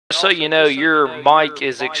so you know, your mic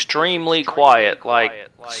is extremely quiet, like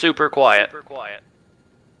super quiet. Thank you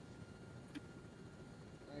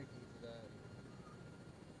for that.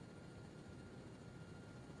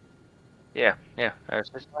 Yeah, yeah.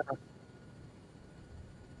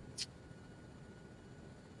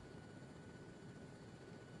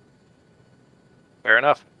 Fair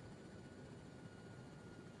enough.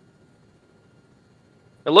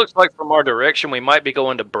 It looks like from our direction we might be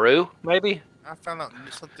going to Brew, maybe? I found out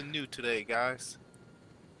something new today, guys.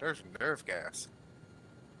 There's nerve gas.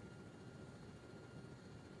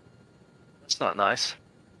 That's not nice.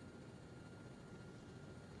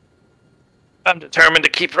 I'm determined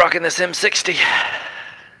to keep rocking this M60.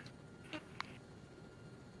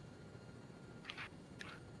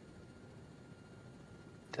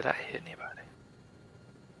 Did I hit anybody?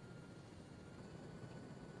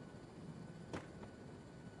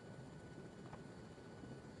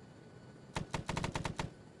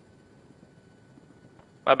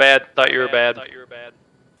 My bad. Thought you were bad.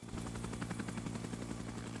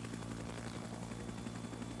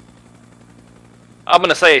 I'm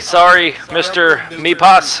gonna say sorry, Mr.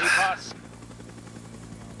 Meepots.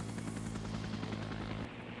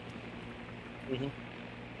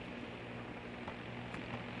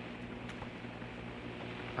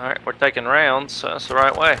 Alright, we're taking rounds, so that's the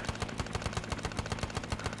right way.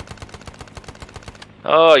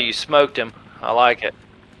 Oh, you smoked him. I like it.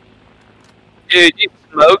 Dude, you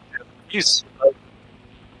smoked him. You smoked him.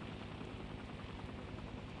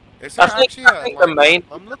 Is there I think the main...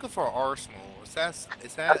 I'm looking for an arsenal.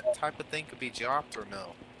 Is that type of thing could be dropped or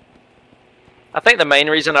no? I think the main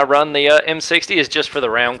reason I run the M60 is just for the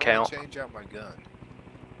round count. Change out my gun.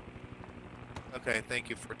 Okay, thank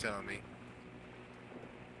you for telling me.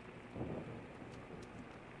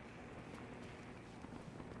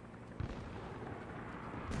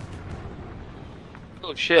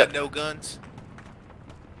 Oh shit. No guns.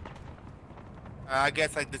 I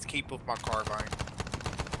guess I just keep with my carbine.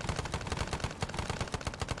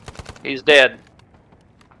 He's dead.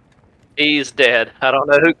 He's dead. I don't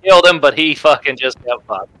know who killed him, but he fucking just got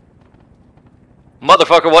fucked.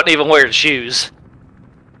 Motherfucker wasn't even wearing shoes.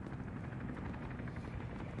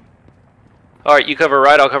 Alright, you cover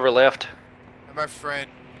right, I'll cover left. And my friend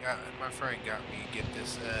got me get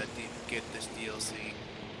this DLC.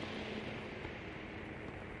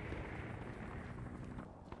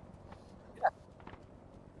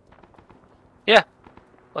 Yeah.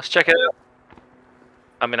 Let's check it out.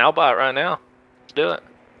 I mean, I'll buy it right now. Let's do it.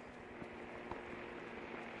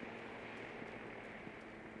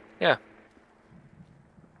 Yeah.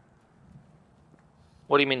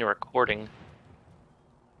 What do you mean you're recording?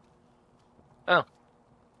 Oh.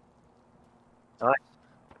 Nice.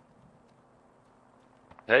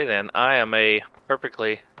 Okay then, I am a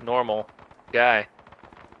perfectly normal guy.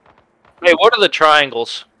 Hey, what are the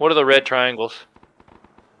triangles? What are the red triangles?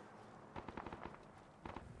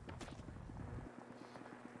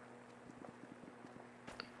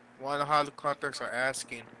 One of the helicopters are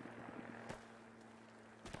asking.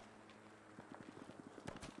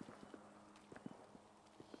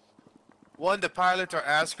 The pilots are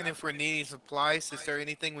asking if we're needing supplies. Is there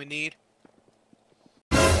anything we need?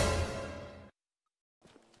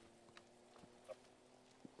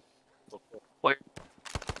 Where?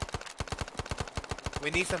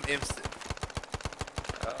 We need some instant.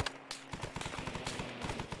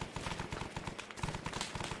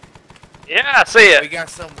 Yeah, I see it. We got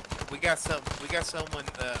someone.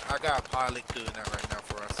 I got a pilot doing that right now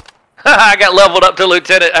for us. I got leveled up to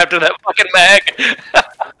lieutenant after that fucking mag.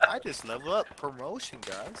 I just level up. Promotion,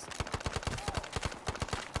 guys.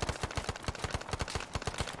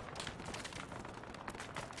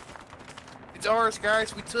 It's ours,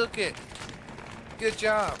 guys. We took it. Good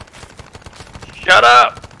job. Shut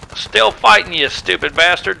up. Still fighting, you stupid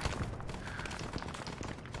bastard.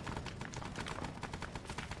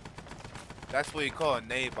 That's what you call a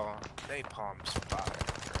napalm spot.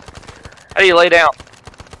 Right How do you lay down?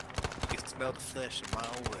 you can smell the flesh a mile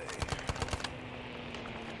away.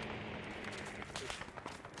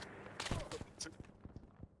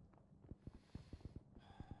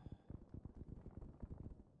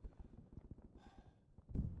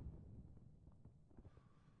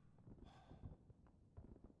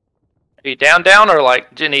 Are you down, or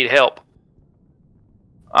like, do you need help?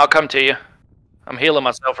 I'll come to you. I'm healing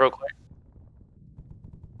myself real quick.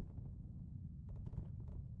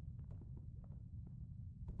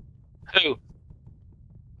 Who?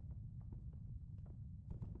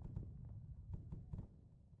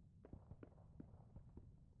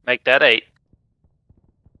 Make that 8.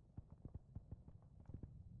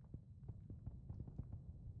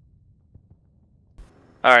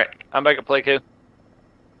 Alright, I'm back at Playku.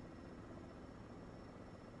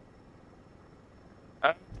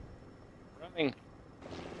 I'm running.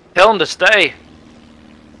 Tell him to stay.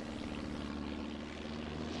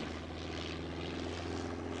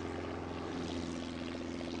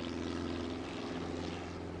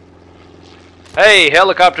 Hey,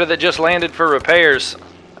 helicopter that just landed for repairs.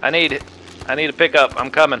 I need a pickup.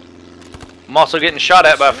 I'm coming. I'm also getting shot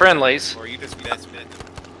at by friendlies. Or you just be that spit.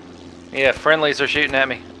 Yeah, friendlies are shooting at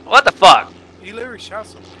me. What the fuck? You literally shot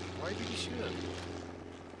someone. Why did you shoot him?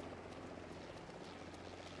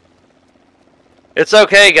 It's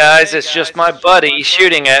okay, guys. It's just my buddy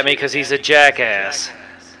shooting at me because he's a jackass.